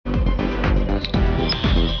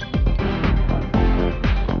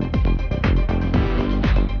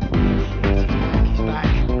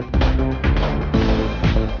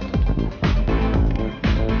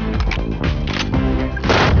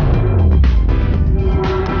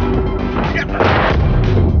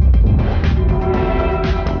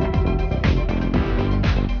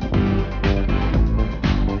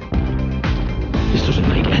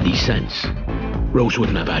scannables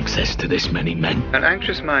wouldn't have access to this many men. An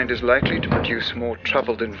anxious mind is likely to produce more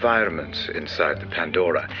troubled environments inside the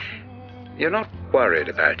Pandora. You're not worried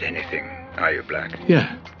about anything, are you, Black?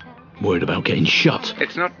 Yeah. Worried about getting shot.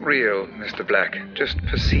 It's not real, Mr. Black. Just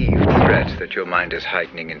perceived threat that your mind is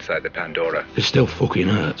heightening inside the Pandora. It still fucking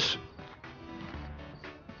hurts.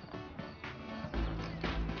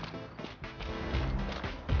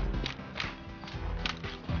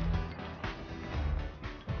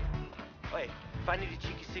 Wait, if I need a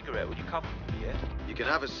cheeky cigarette, would you cover me, yeah? You can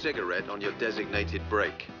have a cigarette on your designated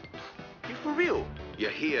break. You for real? You're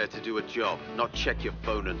here to do a job, not check your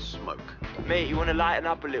phone and smoke. Mate, you want to lighten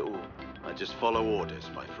up a little? I just follow orders,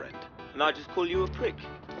 my friend. And I just call you a prick.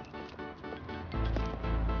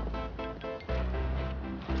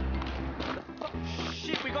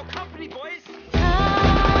 Shit, we got company, boys!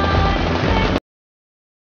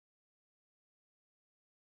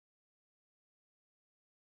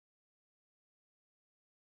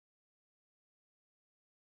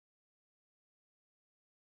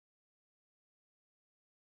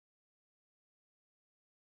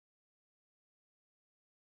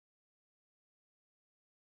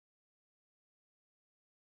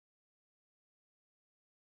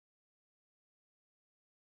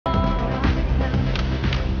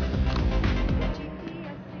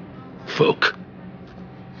 Fuck.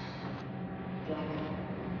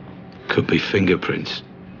 Could be fingerprints.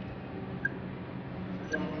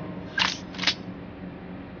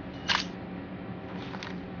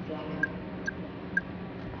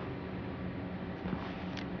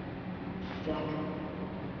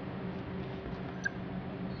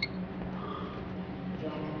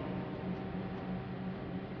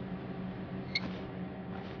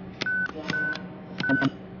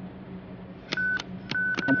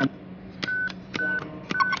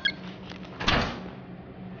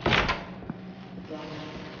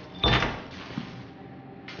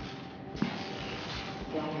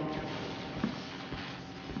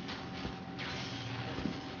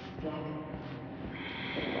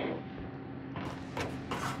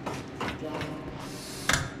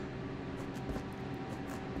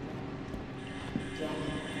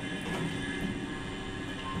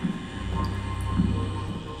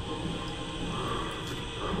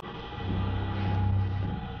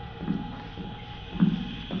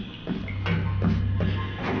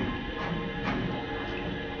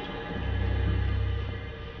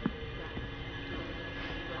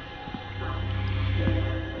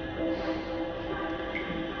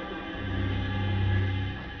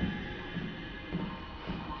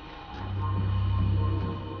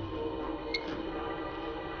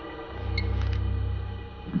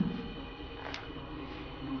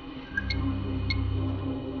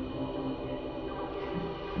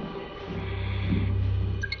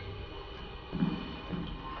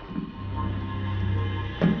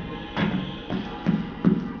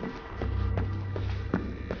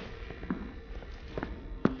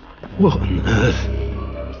 What on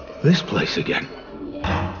earth? This place again?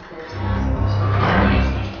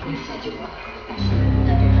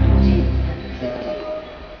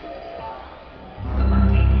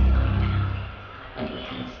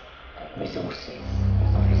 Resources,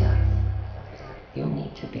 officer. You'll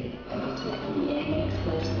need to be able to any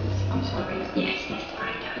explosives. I'm sorry. Yes, Mr.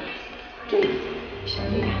 Brando, yes. Show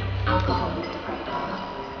you alcohol, Mr. Brando.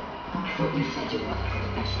 I thought you said you were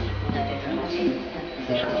professional.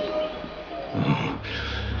 Oh.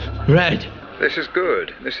 Red. This is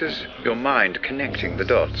good. This is your mind connecting the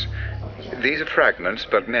dots. These are fragments,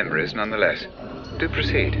 but memories nonetheless. Do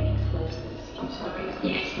proceed. I'm sorry.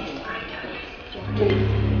 Yes, Mr. Brando.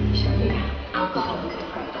 Show you alcohol, Mr.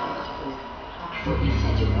 Brando. I thought you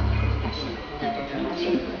said you were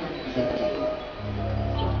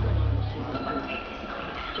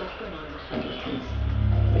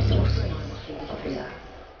resources, officer.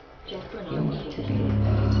 You'll need to be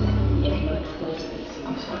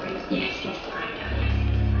I'm sorry. Yes, Mr. Brando.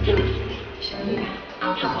 Show you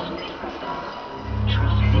alcohol, Mr. Brando. I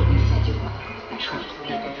thought you said you were resources,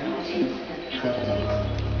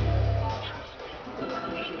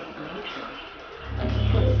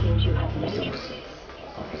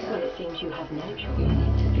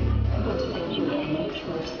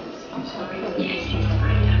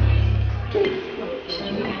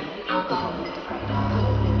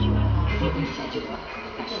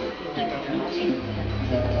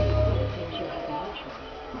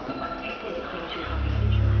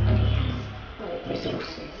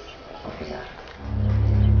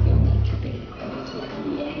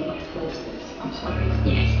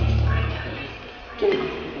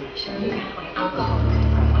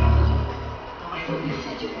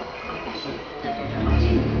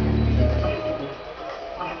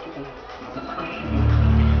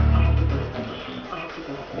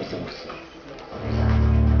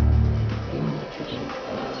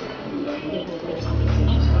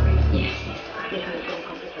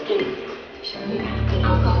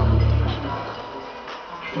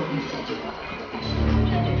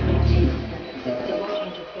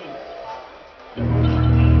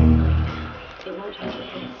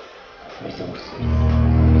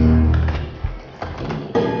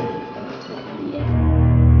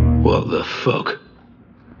 What the fuck?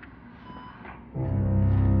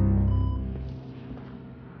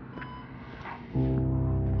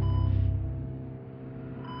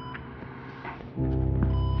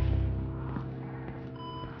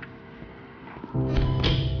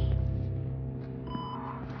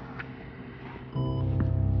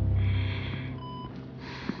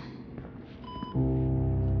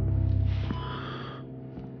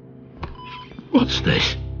 What's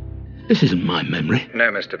this? This isn't my memory.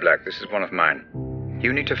 No, Mr. Black, this is one of mine.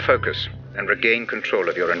 You need to focus and regain control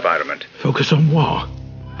of your environment. Focus on what?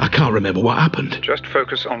 I can't remember what happened. Just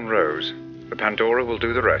focus on Rose. The Pandora will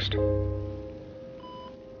do the rest.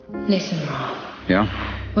 Listen, Rob. Yeah?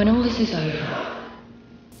 When all this is over,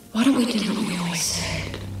 why don't we do what we always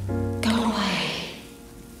said? Go away.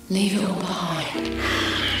 Leave it all behind.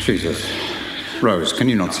 Jesus. Rose, can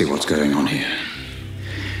you not see what's going on here?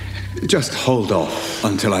 Just hold off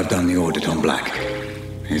until I've done the audit on Black.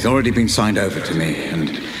 He's already been signed over to me,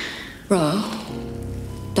 and... Rob,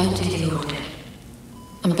 don't do the audit.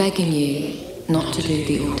 I'm begging you not to do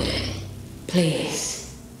the audit.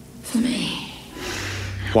 Please. For me.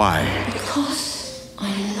 Why? Because I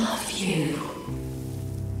love you.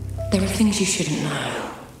 There are things you shouldn't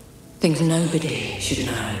know. Things nobody should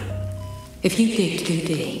know. If you dig too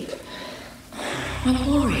deep, I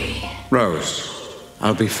worry. Rose,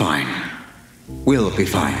 I'll be fine. We'll be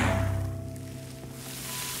fine.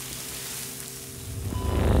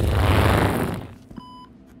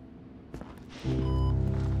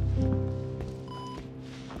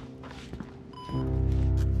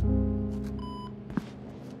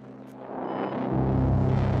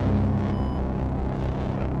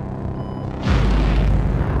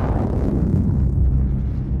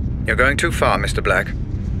 You're going too far, Mr. Black.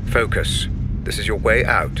 Focus. This is your way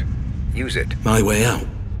out. Use it. My way out?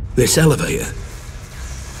 This elevator?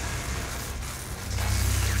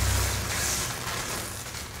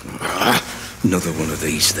 Another one of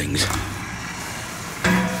these things.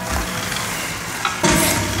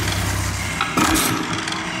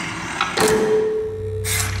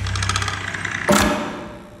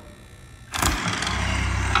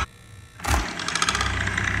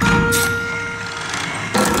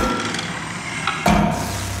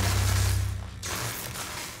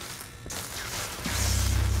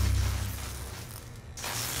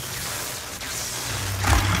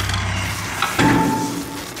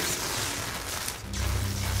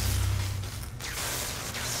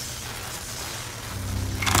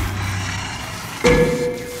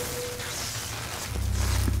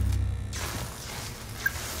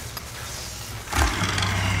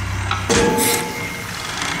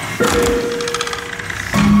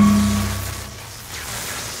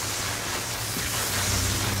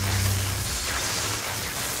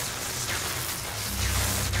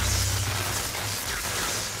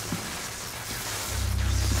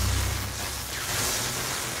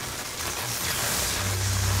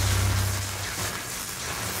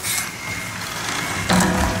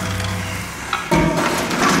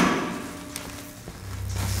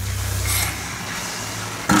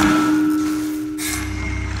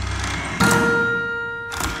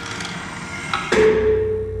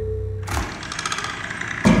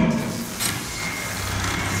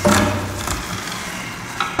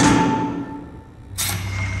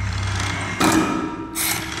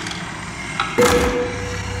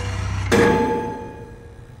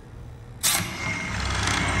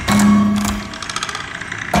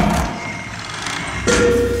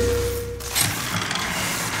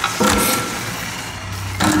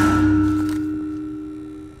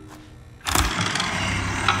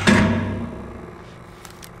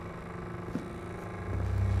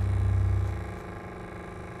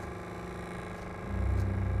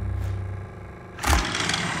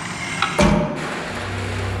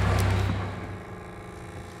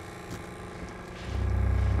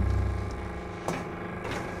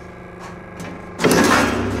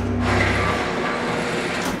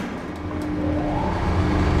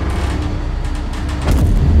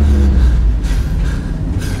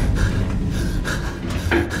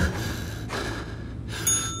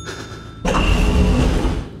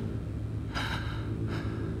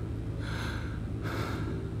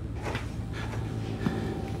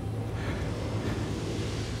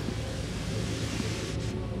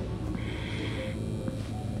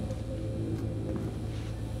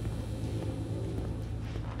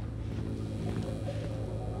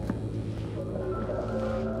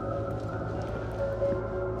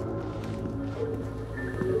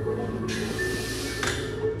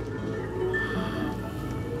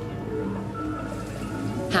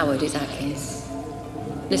 Howard, it's Atkins.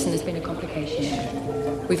 Listen, there's been a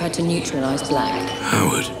complication. We've had to neutralize Black.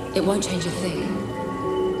 Howard. It won't change a thing.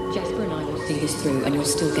 Jasper and I will see this through, and you'll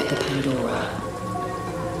still get the Pandora.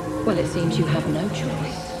 Well, it seems you have no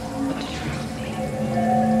choice but to trust me.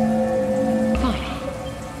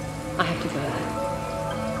 Fine. I have to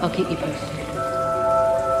go. I'll keep you posted.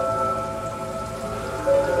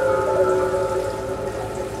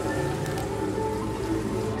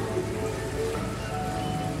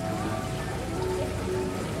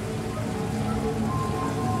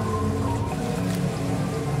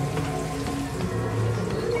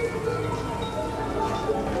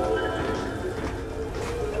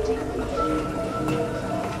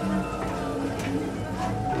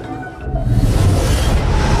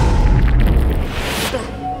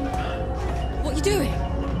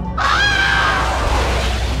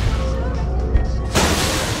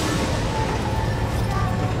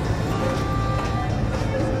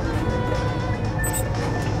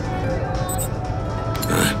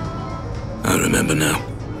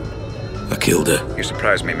 You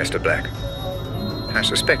surprised me, Mr. Black. I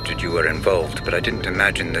suspected you were involved, but I didn't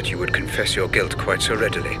imagine that you would confess your guilt quite so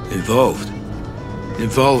readily. Involved?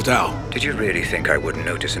 Involved how? Did you really think I wouldn't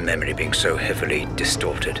notice a memory being so heavily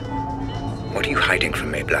distorted? What are you hiding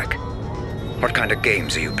from me, Black? What kind of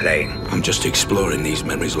games are you playing? I'm just exploring these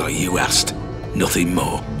memories like you asked. Nothing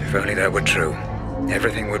more. If only that were true,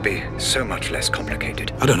 everything would be so much less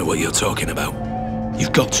complicated. I don't know what you're talking about.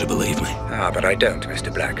 You've got to believe me. But I don't,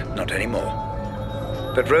 Mr. Black. Not anymore.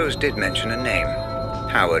 But Rose did mention a name.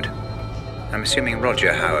 Howard. I'm assuming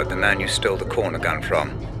Roger Howard, the man you stole the corner gun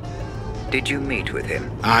from. Did you meet with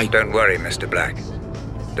him? Don't worry, Mr. Black.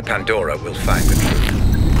 The Pandora will find the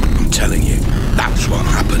truth. I'm telling you, that's what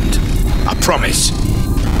happened. I promise.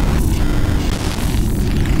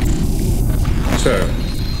 So,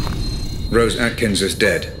 Rose Atkins is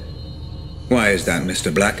dead. Why is that,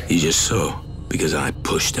 Mr. Black? You just saw. Because I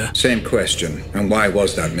pushed her. Same question. And why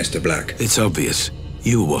was that, Mr. Black? It's obvious.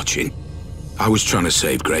 You were watching. I was trying to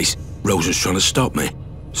save Grace. Rose was trying to stop me.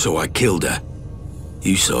 So I killed her.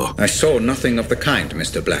 You saw. I saw nothing of the kind,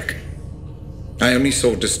 Mr. Black. I only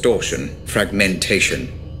saw distortion,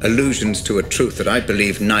 fragmentation, allusions to a truth that I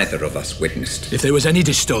believe neither of us witnessed. If there was any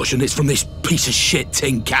distortion, it's from this piece of shit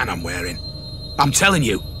tin can I'm wearing. I'm telling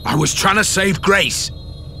you, I was trying to save Grace.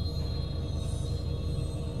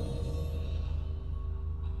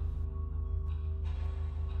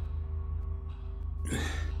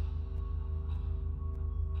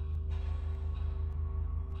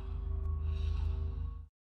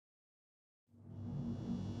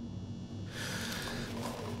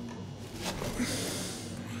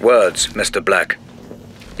 Words, Mr. Black.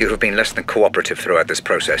 You have been less than cooperative throughout this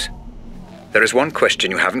process. There is one question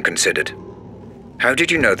you haven't considered. How did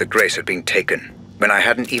you know that Grace had been taken when I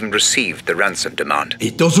hadn't even received the ransom demand?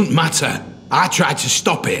 It doesn't matter. I tried to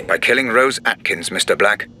stop it. By killing Rose Atkins, Mr.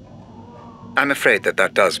 Black? I'm afraid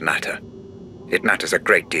that does matter. It matters a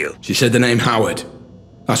great deal. She said the name Howard.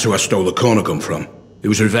 That's who I stole the corner gun from. It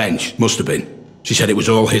was revenge. Must have been. She said it was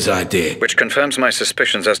all his idea. Which confirms my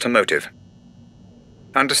suspicions as to motive.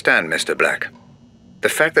 Understand, Mr. Black. The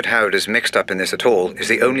fact that Howard is mixed up in this at all is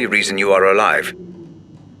the only reason you are alive.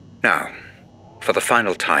 Now, for the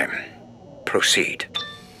final time, proceed.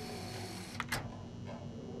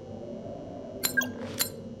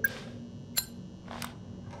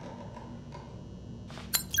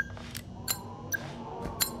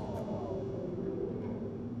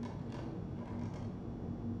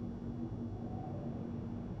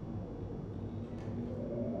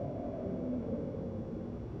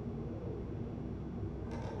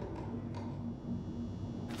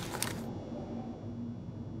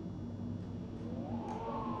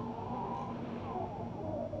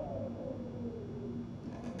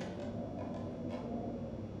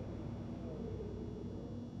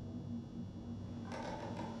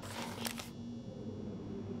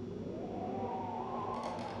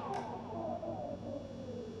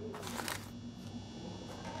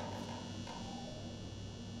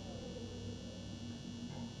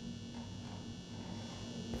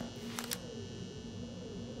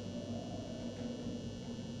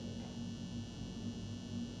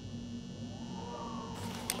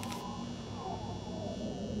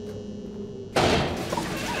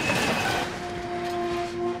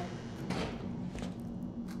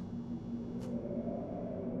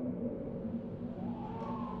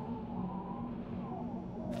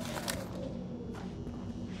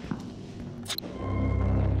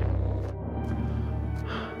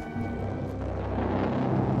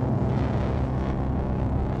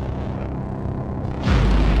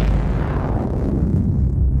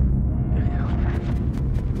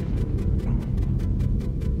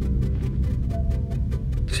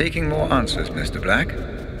 Seeking more answers, Mr. Black?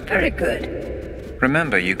 Very good.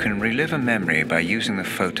 Remember, you can relive a memory by using the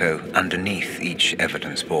photo underneath each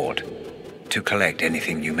evidence board to collect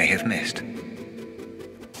anything you may have missed.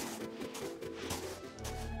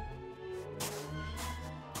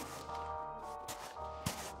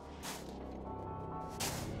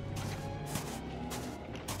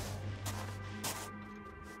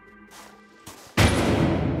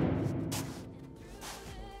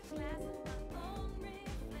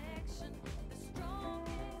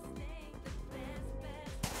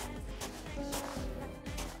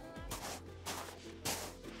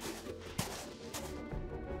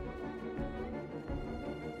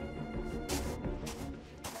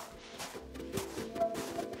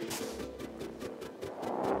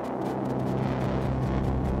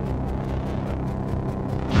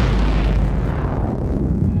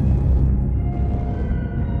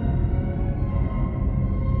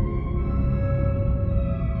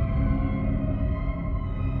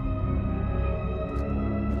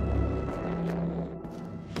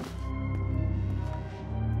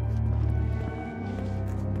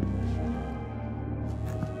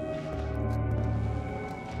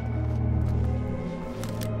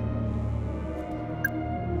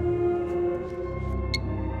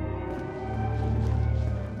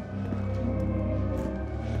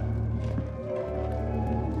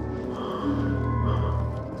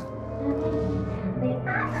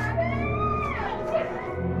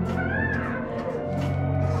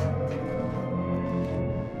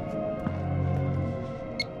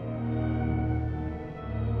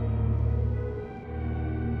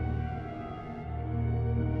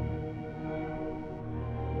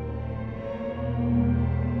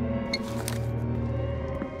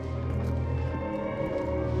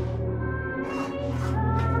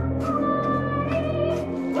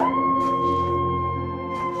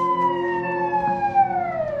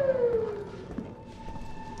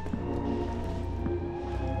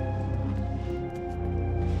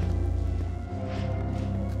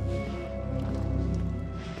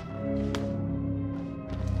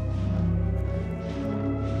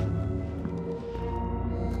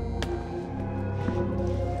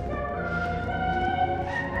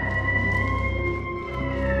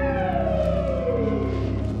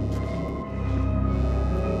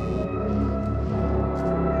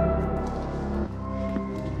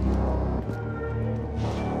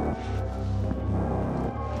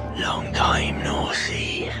 Long time no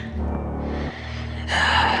see.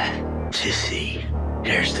 To see.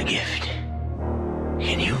 Here's the gift.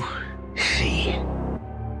 Can you see?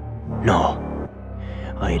 No,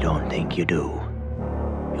 I don't think you do.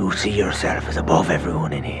 You see yourself as above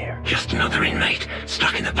everyone in here. Just another inmate,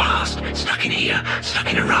 stuck in the past, stuck in here,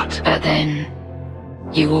 stuck in a rut. But then,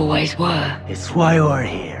 you always were. It's why we're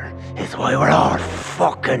here. It's why we're all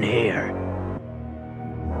fucking here.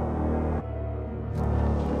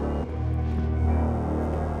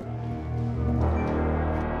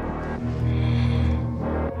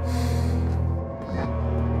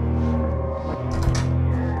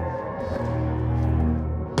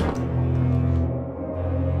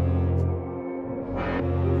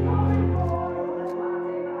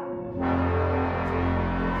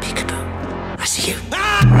 I see you.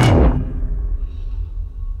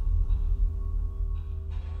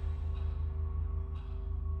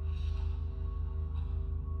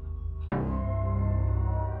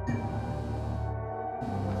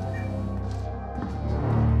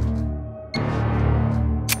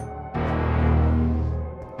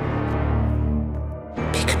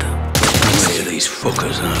 How many of these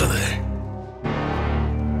fuckers are there?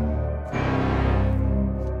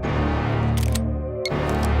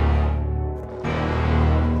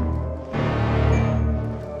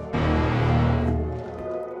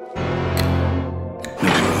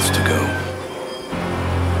 Nowhere else to go.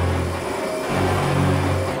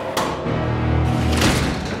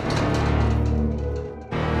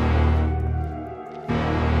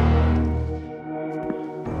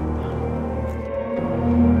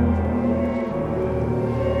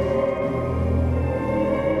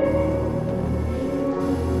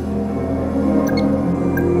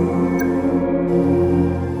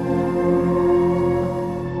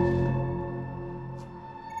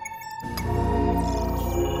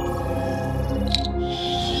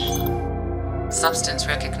 Substance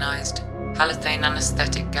recognized. Halothane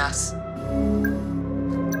anesthetic gas.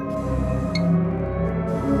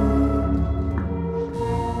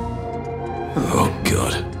 Oh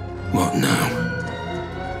God. What now?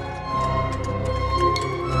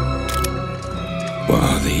 What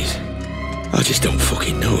are these? I just don't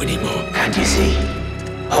fucking know anymore. Can't you see?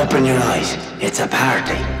 Open your eyes. It's a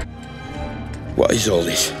party. What is all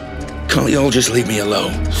this? Can't you all just leave me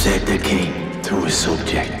alone? Said the king through his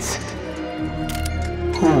subjects.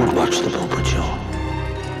 Who would watch the puppet show?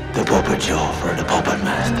 The puppet show for the puppet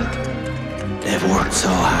master. They've worked so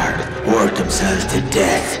hard, worked themselves to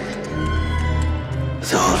death.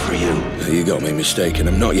 It's all for you. You got me mistaken.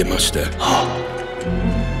 I'm not your master. Oh,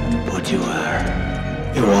 but you are.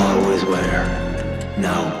 You always were.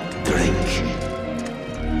 Now drink.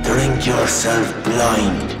 Drink yourself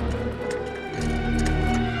blind.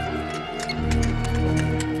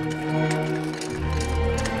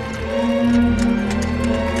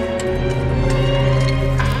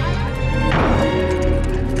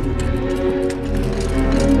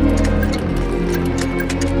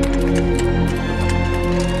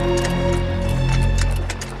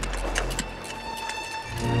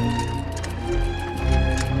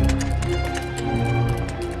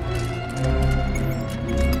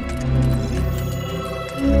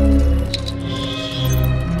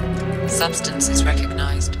 Substance is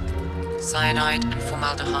recognized. Cyanide and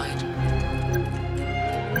formaldehyde.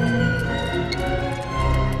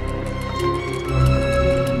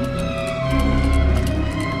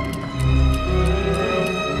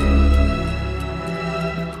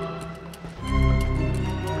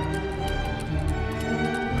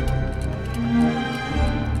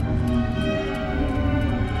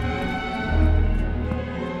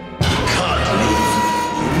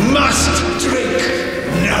 Must drink!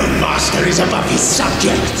 No master is above his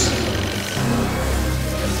subjects!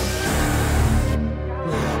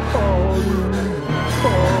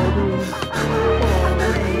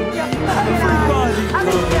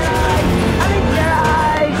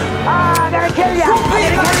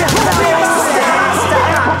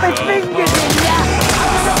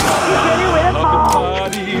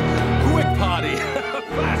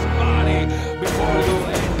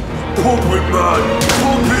 Puppet man!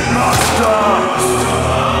 Puppet master!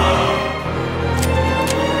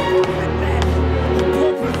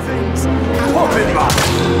 Puppet things! Puppet man!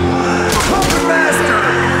 Puppet master!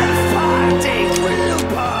 Party! Real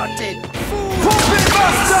party! Puppet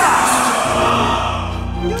master!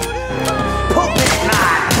 Puppet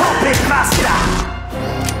man! Puppet master!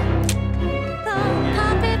 The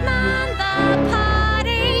puppet man, the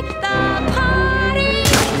party, the party,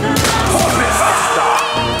 the Puppet master!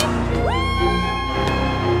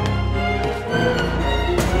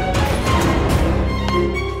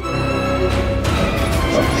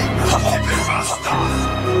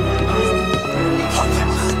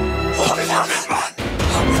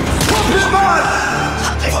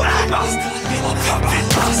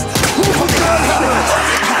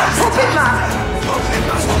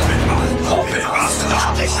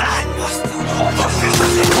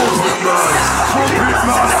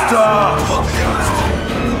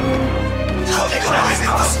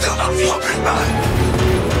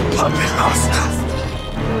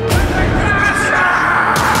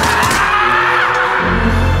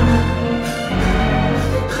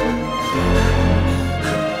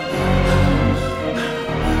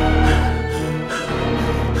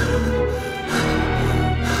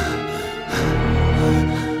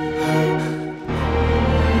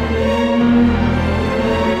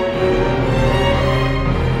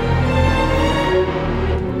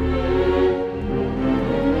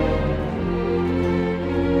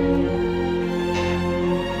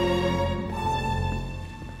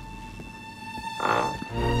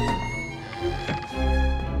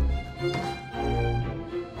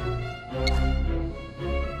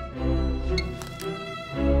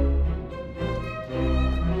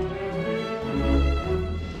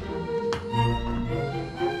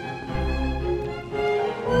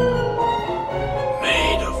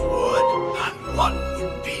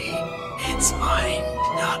 It's mind,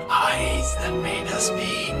 not eyes, that made us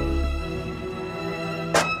be.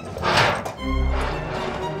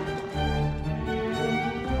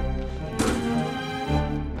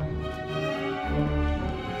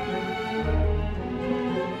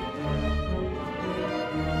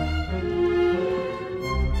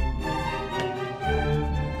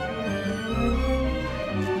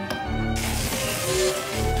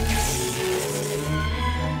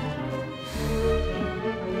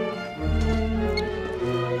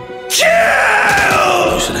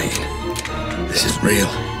 Hallucinating. This is real.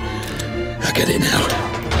 I get it now.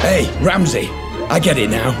 Hey, Ramsey, I get it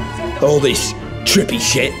now. All this trippy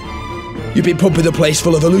shit. You've been pumping the place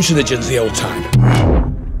full of hallucinogens the whole time.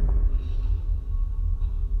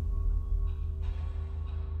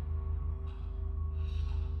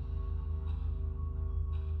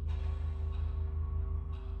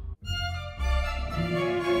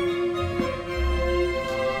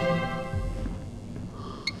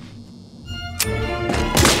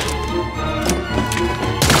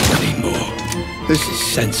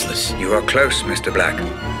 senseless. You are close, Mr. Black.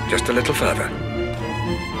 Just a little further.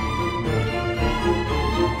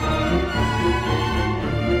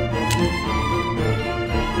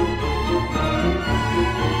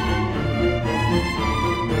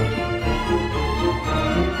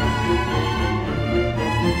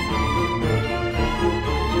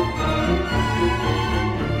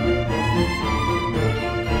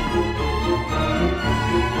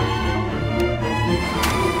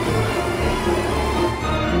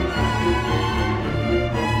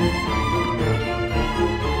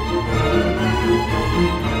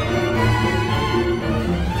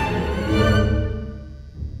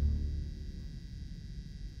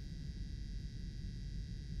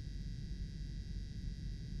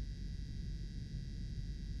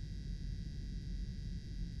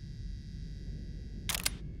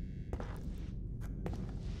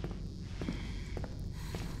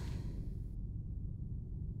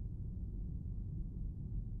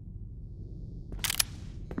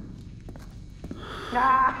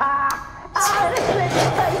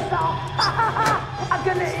 I'm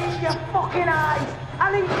gonna eat your fucking eyes!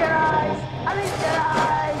 I'll eat your eyes! I'll eat your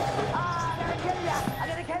eyes! I'm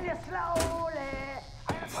gonna kill you slowly!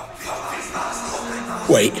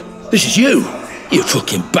 Wait, this is you! You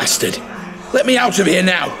fucking bastard! Let me out of here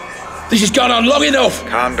now! This has gone on long enough!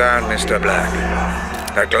 Calm down, Mr. Black.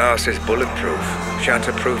 That glass is bulletproof,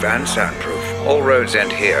 shatterproof and soundproof. All roads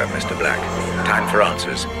end here, Mr. Black. Time for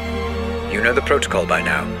answers. You know the protocol by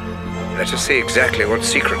now. Let us see exactly what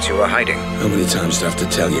secrets you are hiding. How many times do I have to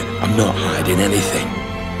tell you? I'm not hiding anything.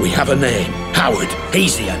 We have a name. Howard.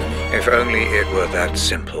 He's the enemy. If only it were that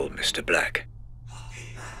simple, Mr. Black.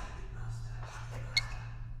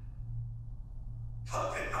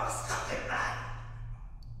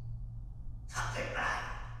 Fucking